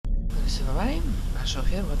Thanks everybody, Rashov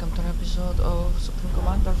here, welcome to an episode of Supreme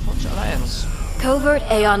Commander Forge Alliance. Covert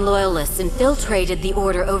Aeon loyalists infiltrated the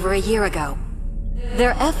Order over a year ago.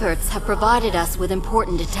 Their efforts have provided us with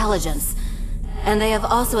important intelligence, and they have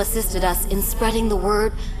also assisted us in spreading the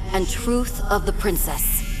word and truth of the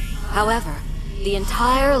Princess. However, the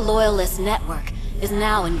entire loyalist network is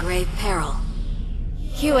now in grave peril.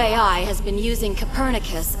 QAI has been using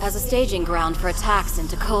Copernicus as a staging ground for attacks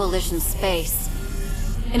into Coalition space.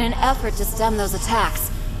 In an effort to stem those attacks,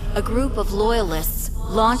 a group of loyalists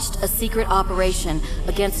launched a secret operation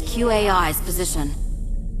against QAI's position.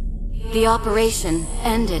 The operation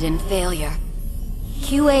ended in failure.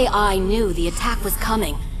 QAI knew the attack was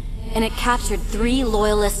coming, and it captured 3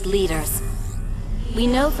 loyalist leaders. We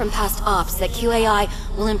know from past ops that QAI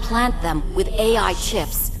will implant them with AI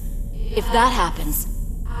chips. If that happens,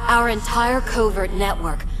 our entire covert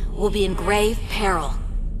network will be in grave peril.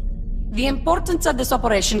 The importance of this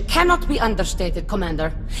operation cannot be understated,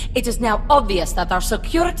 Commander. It is now obvious that our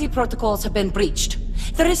security protocols have been breached.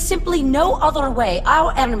 There is simply no other way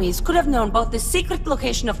our enemies could have known both the secret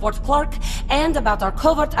location of Fort Clark and about our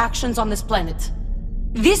covert actions on this planet.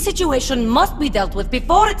 This situation must be dealt with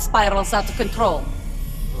before it spirals out of control.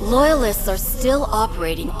 Loyalists are still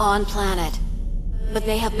operating on planet, but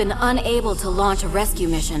they have been unable to launch a rescue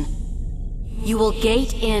mission. You will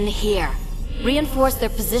gate in here, reinforce their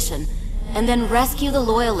position, and then rescue the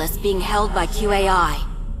loyalists being held by QAI.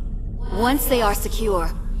 Once they are secure,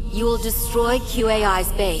 you will destroy QAI's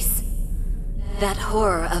base. That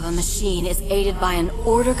horror of a machine is aided by an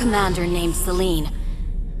Order commander named Celine.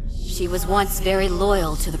 She was once very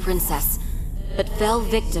loyal to the Princess, but fell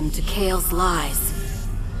victim to Kale's lies.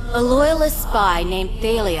 A loyalist spy named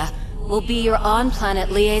Thalia will be your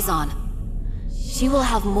on-planet liaison. She will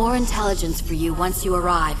have more intelligence for you once you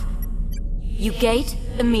arrive. You gate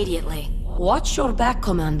immediately. Watch your back,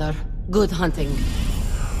 Commander. Good hunting.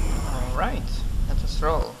 Alright, let us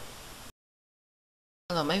roll.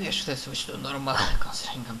 Although maybe I should have switched to normal,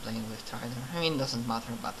 considering I'm playing with Strider. I mean, it doesn't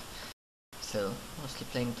matter, but still, mostly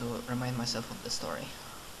playing to remind myself of the story.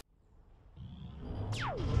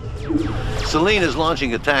 Celine is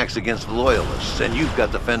launching attacks against the Loyalists, and you've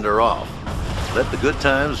got to fend her off. Let the good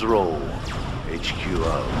times roll. HQ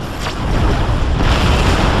out.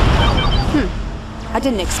 I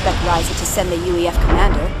didn't expect Ryza to send the UEF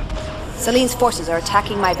commander. Celine's forces are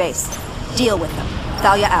attacking my base. Deal with them.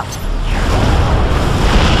 Thalia out.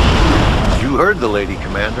 You heard the lady,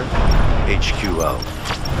 Commander. HQ out.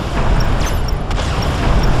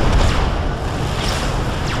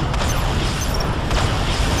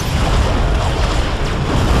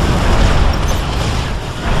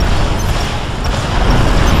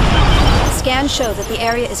 Scans show that the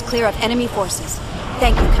area is clear of enemy forces.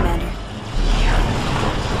 Thank you, Commander.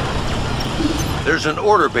 There's an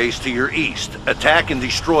Order base to your east. Attack and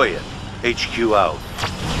destroy it. HQ out.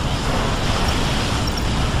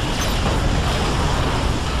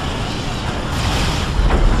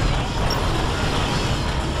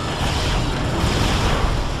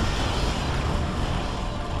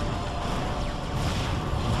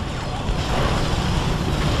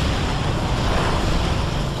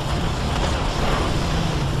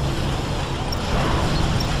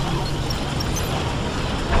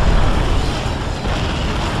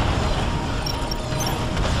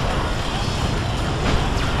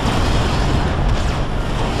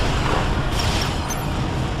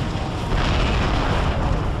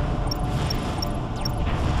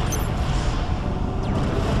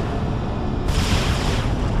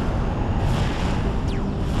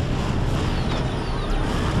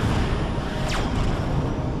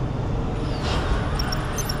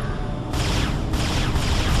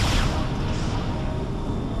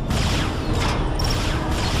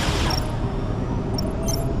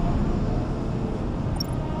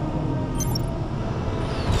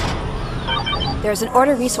 There is an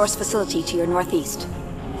Order resource facility to your northeast,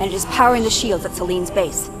 and it is powering the shields at Celine's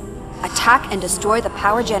base. Attack and destroy the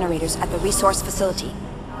power generators at the resource facility.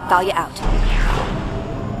 Thalia out.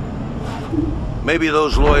 Maybe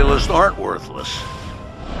those Loyalists aren't worthless.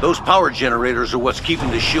 Those power generators are what's keeping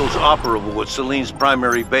the shields operable at Celine's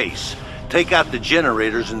primary base. Take out the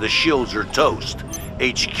generators and the shields are toast.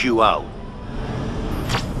 HQ out.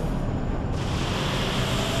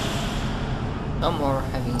 No more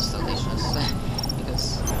heavy installations,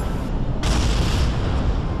 because...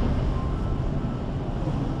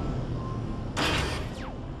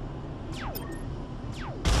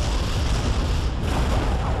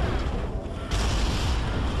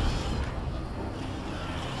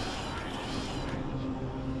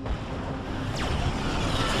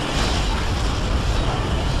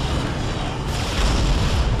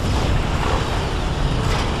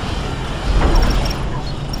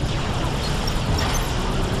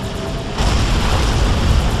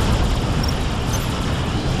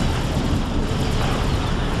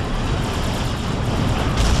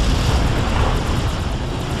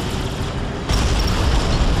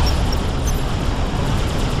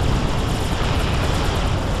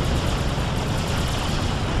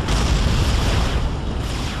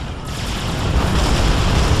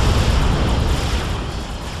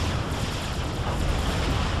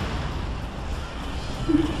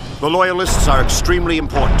 The Loyalists are extremely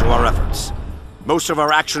important to our efforts. Most of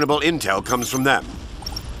our actionable intel comes from them.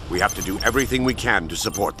 We have to do everything we can to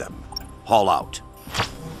support them. Haul out.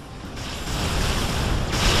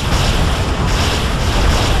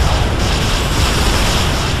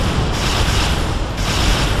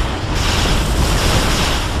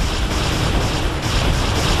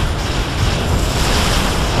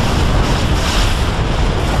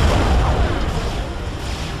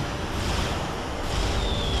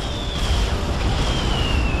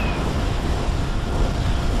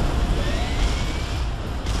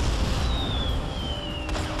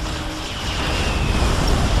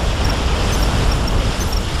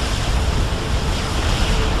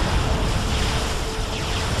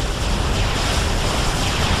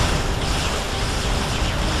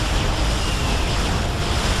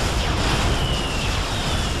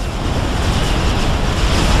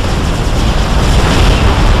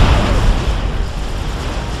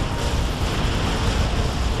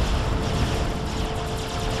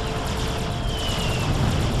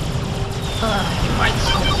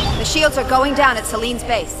 The shields are going down at Celine's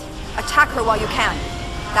base. Attack her while you can.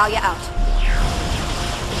 Thalia out.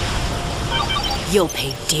 You'll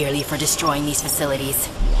pay dearly for destroying these facilities.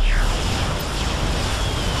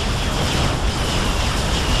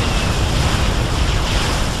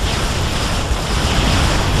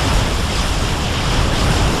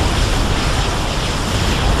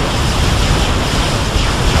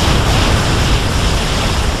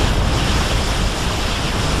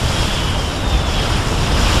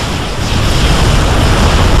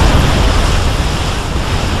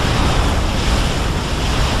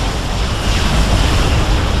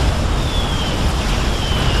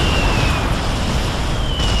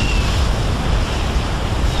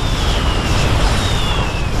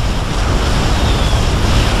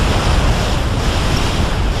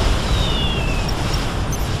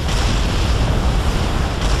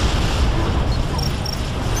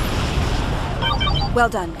 Well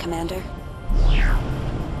done, Commander.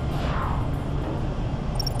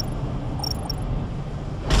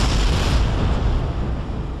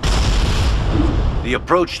 The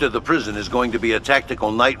approach to the prison is going to be a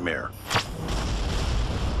tactical nightmare.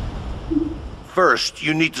 First,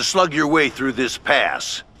 you need to slug your way through this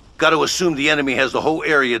pass. Got to assume the enemy has the whole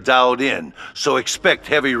area dialed in, so expect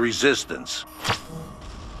heavy resistance.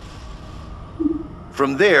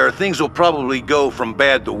 From there, things will probably go from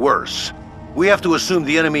bad to worse. We have to assume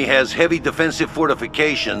the enemy has heavy defensive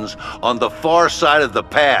fortifications on the far side of the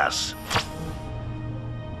pass.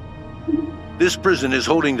 This prison is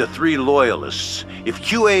holding the 3 Loyalists. If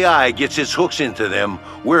QAI gets its hooks into them,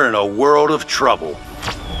 we're in a world of trouble.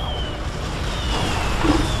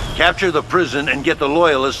 Capture the prison and get the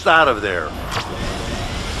Loyalists out of there.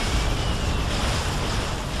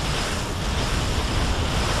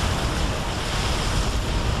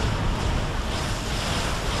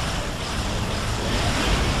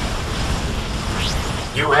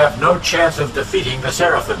 You have no chance of defeating the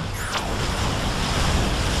Seraphim.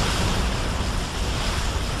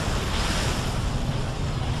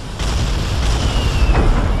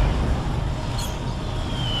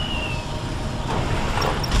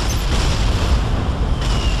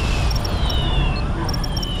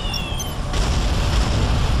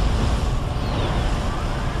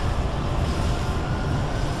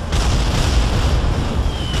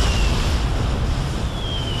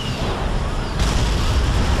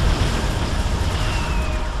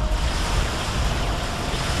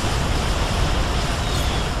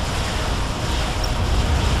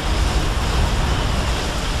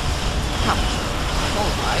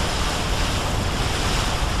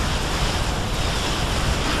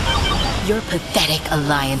 Your pathetic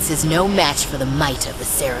alliance is no match for the might of the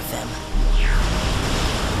Seraphim.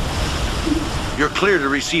 You're clear to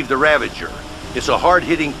receive the Ravager. It's a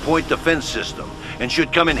hard-hitting point defense system, and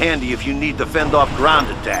should come in handy if you need to fend off ground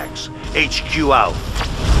attacks. HQ out.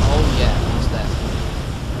 Oh yeah, what's that?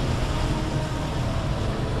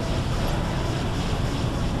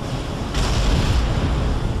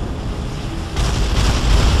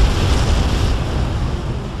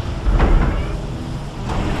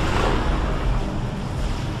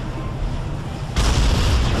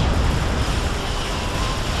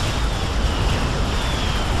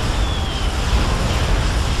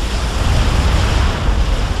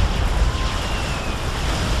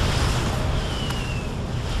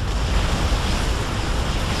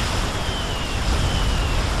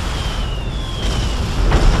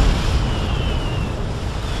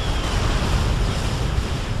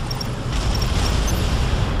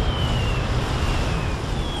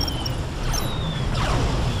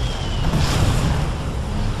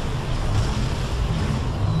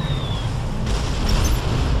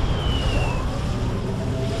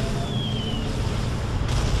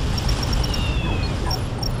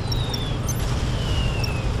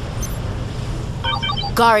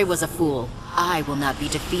 Gari was a fool. I will not be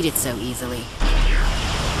defeated so easily.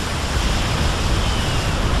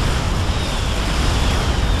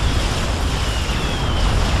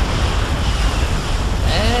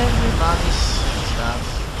 Everybody's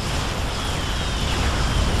stuff.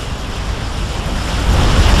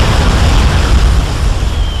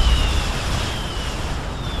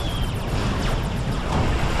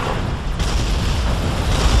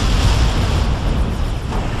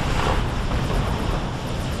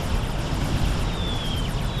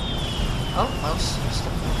 Oh, mouse,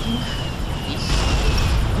 stop moving. Please.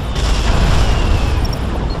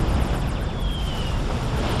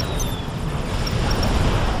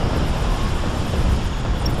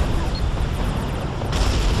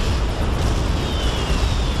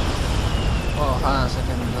 Oh, hold on a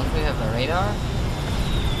second. Don't we have a radar?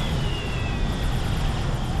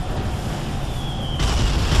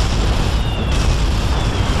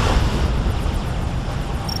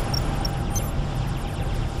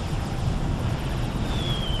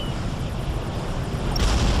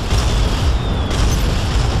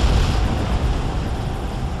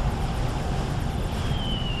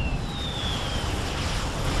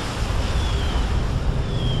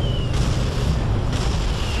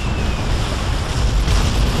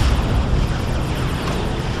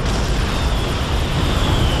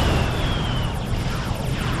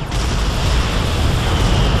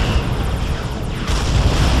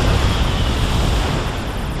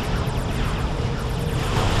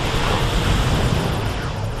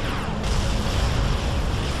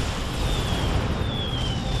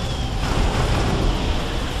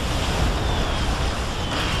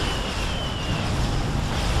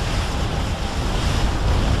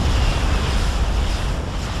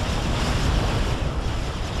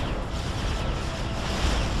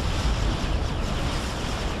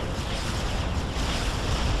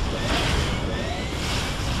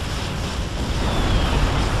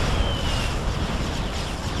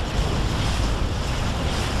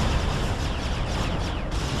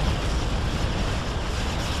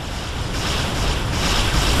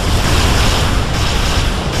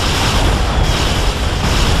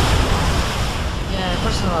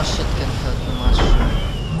 Personal shit can hurt you much.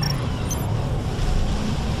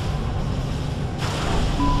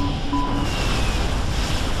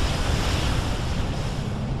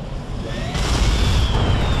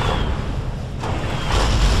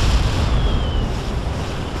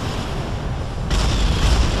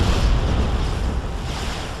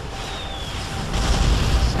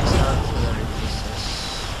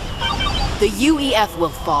 The UEF will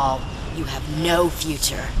fall. You have no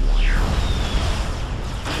future.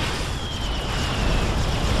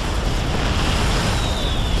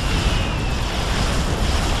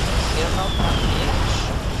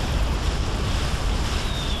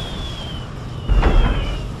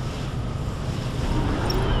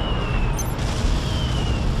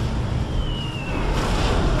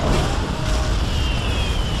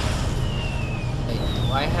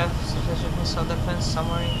 Do I have sufficient missile defense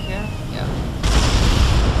somewhere in here? Yeah.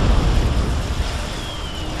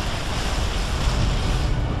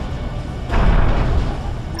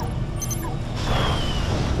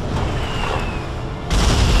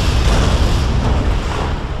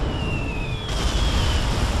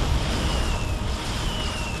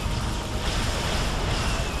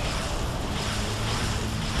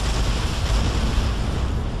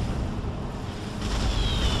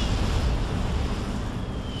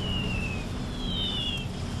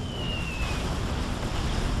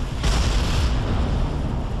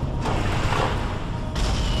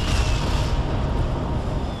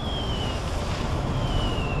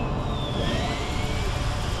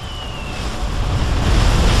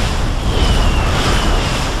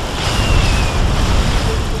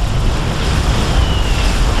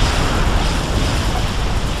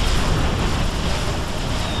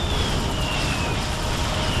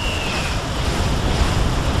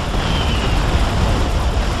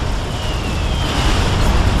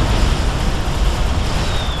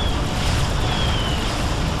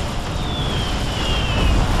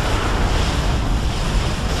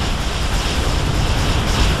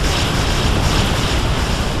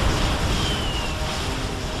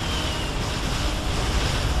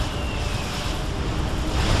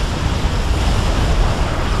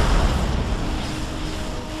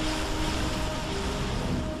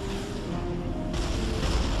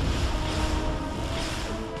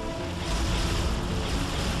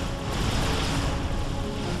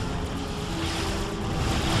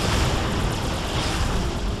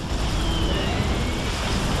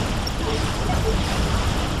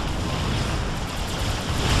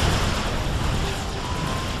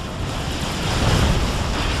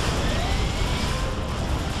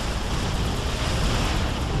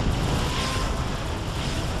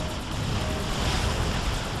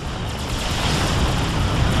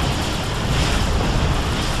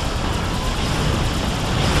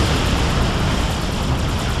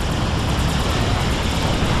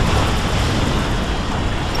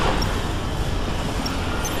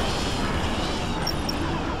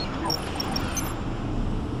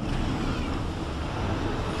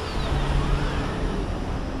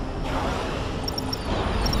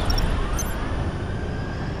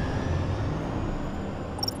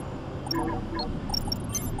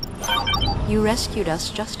 You rescued us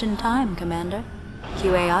just in time, Commander.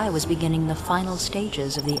 QAI was beginning the final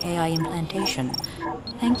stages of the AI implantation.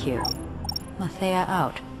 Thank you. Mathea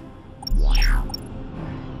out.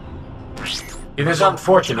 It is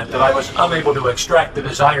unfortunate that I was unable to extract the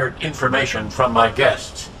desired information from my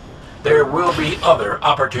guests. There will be other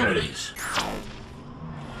opportunities.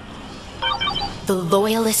 The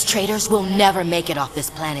Loyalist traders will never make it off this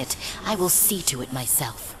planet. I will see to it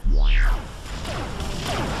myself.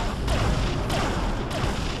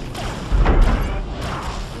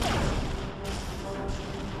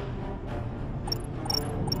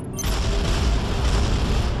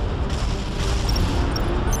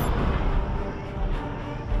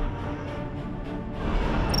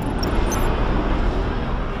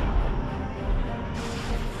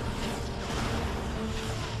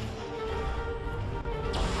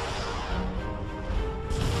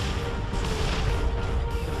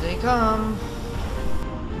 They come.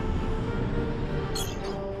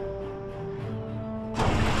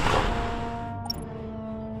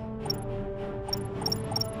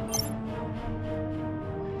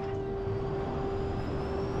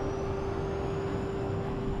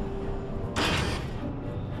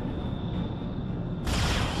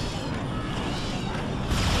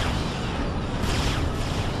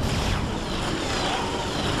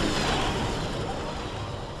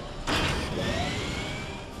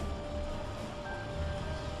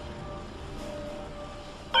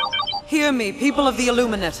 Hear me, people of the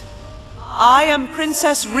Illuminate. I am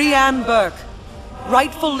Princess Rianne Burke,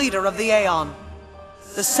 rightful leader of the Aeon.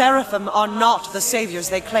 The Seraphim are not the saviors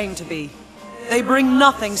they claim to be. They bring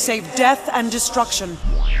nothing save death and destruction.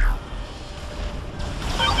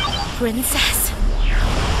 Princess?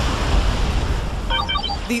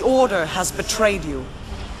 The Order has betrayed you.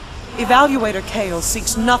 Evaluator Kale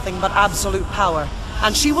seeks nothing but absolute power,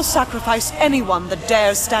 and she will sacrifice anyone that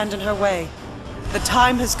dares stand in her way. The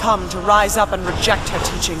time has come to rise up and reject her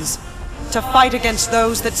teachings, to fight against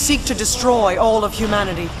those that seek to destroy all of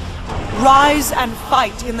humanity. Rise and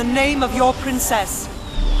fight in the name of your princess.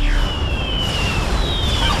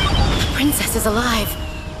 The princess is alive.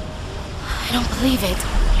 I don't believe it.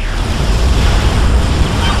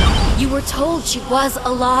 You were told she was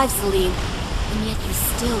alive, Celine, and yet you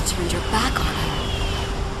still turned your back on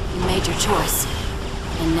her. You made your choice,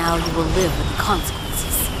 and now you will live with the consequences.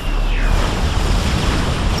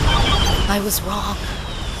 I was wrong.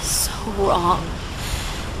 So wrong.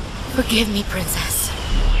 Forgive me, Princess.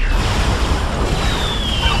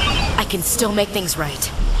 I can still make things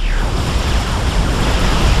right.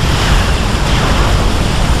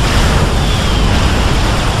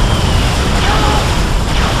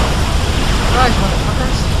 Right,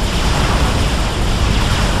 motherfuckers.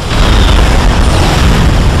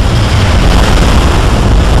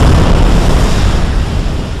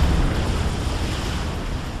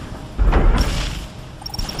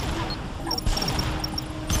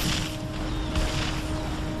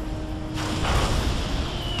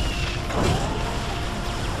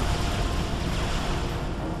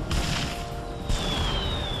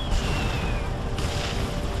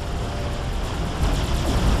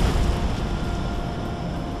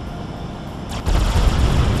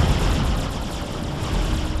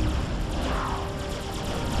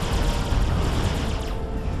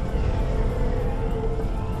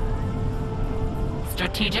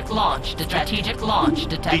 Strategic launch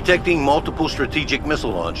detected. Detecting multiple strategic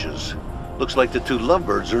missile launches. Looks like the two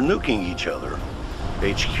lovebirds are nuking each other.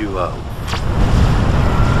 HQ out.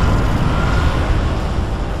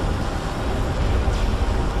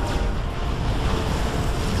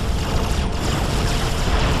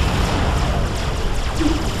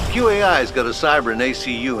 QAI's got a Cybran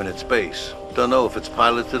ACU in its base. Don't know if it's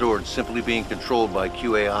piloted or it's simply being controlled by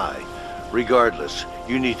QAI. Regardless,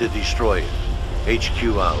 you need to destroy it. HQ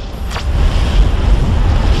out.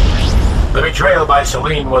 The betrayal by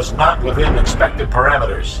Celine was not within expected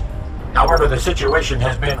parameters. However, the situation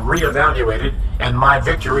has been re-evaluated, and my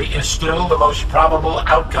victory is still the most probable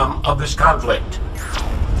outcome of this conflict.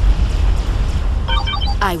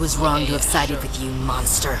 I was wrong to have sided with you,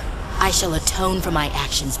 monster. I shall atone for my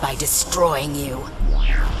actions by destroying you.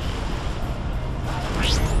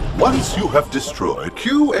 Once you have destroyed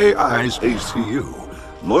QAI's ACU,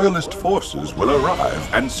 Loyalist forces will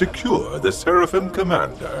arrive and secure the Seraphim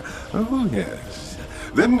commander. Oh, yes.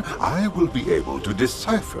 Then I will be able to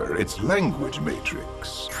decipher its language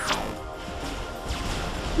matrix.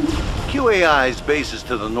 QAI's base is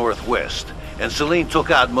to the northwest, and Celine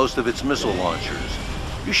took out most of its missile launchers.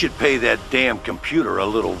 You should pay that damn computer a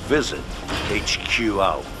little visit. HQ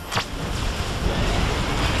out.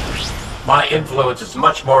 My influence is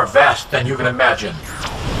much more vast than you can imagine.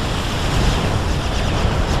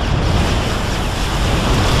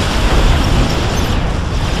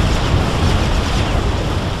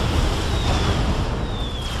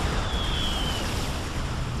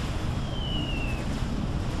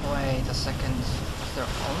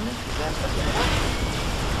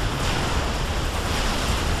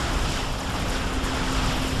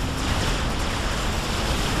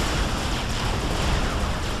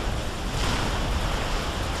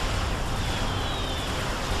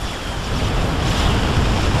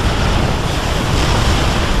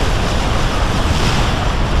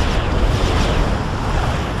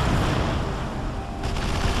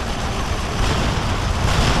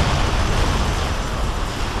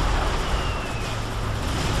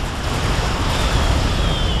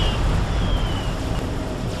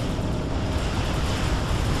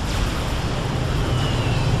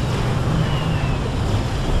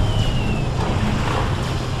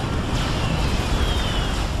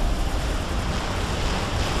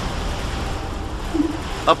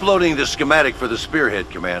 Uploading the schematic for the Spearhead,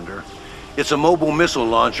 Commander. It's a mobile missile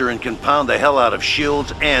launcher and can pound the hell out of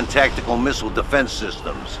shields and tactical missile defense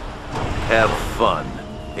systems. Have fun.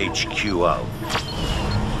 HQ out.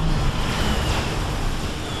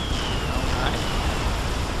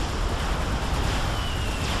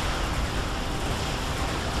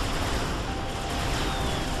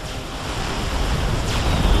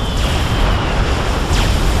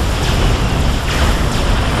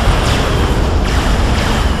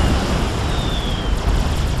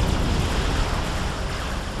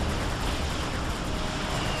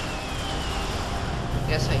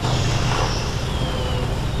 Guess I should.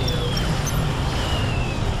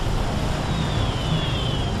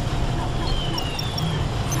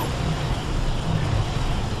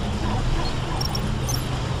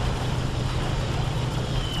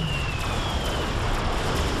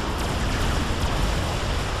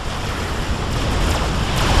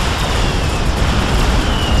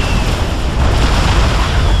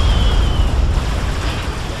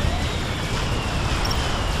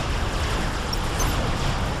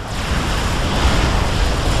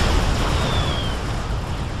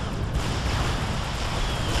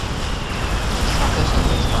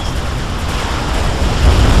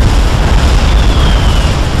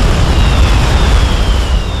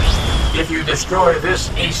 If you destroy this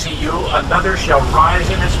ACU, another shall rise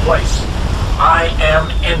in its place. I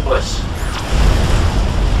am endless.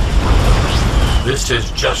 This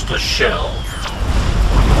is just a shell.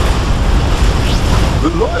 The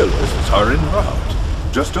Loyalists are en route.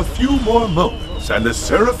 Just a few more moments, and the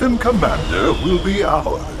Seraphim Commander will be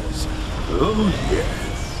ours. Oh, yes.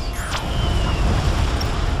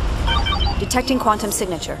 Detecting quantum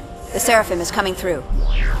signature. The Seraphim is coming through.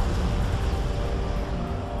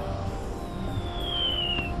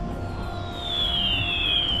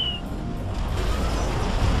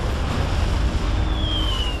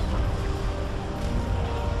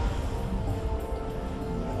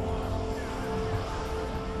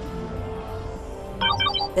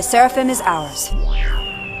 The Seraphim is ours.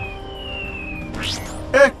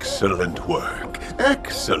 Excellent work.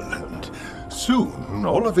 Excellent. Soon,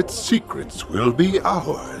 all of its secrets will be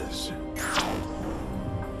ours.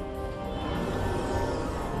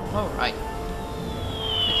 Alright.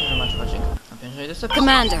 Thank you very much for watching. Hope you enjoyed this episode.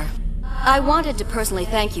 Commander, I wanted to personally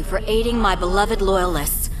thank you for aiding my beloved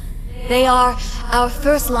Loyalists. They are our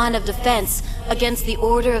first line of defense against the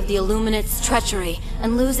Order of the Illuminate's treachery,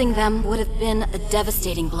 and losing them would have been a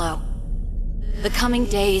devastating blow. The coming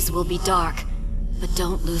days will be dark, but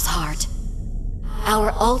don't lose heart.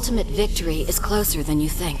 Our ultimate victory is closer than you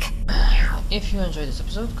think. If you enjoyed this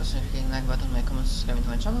episode, consider hitting the like button, make comments, subscribing to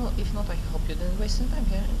my channel. If not, I hope you didn't waste some time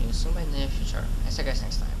here, and you'll see you in the near future. I'll see you guys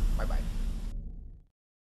next time. Bye bye.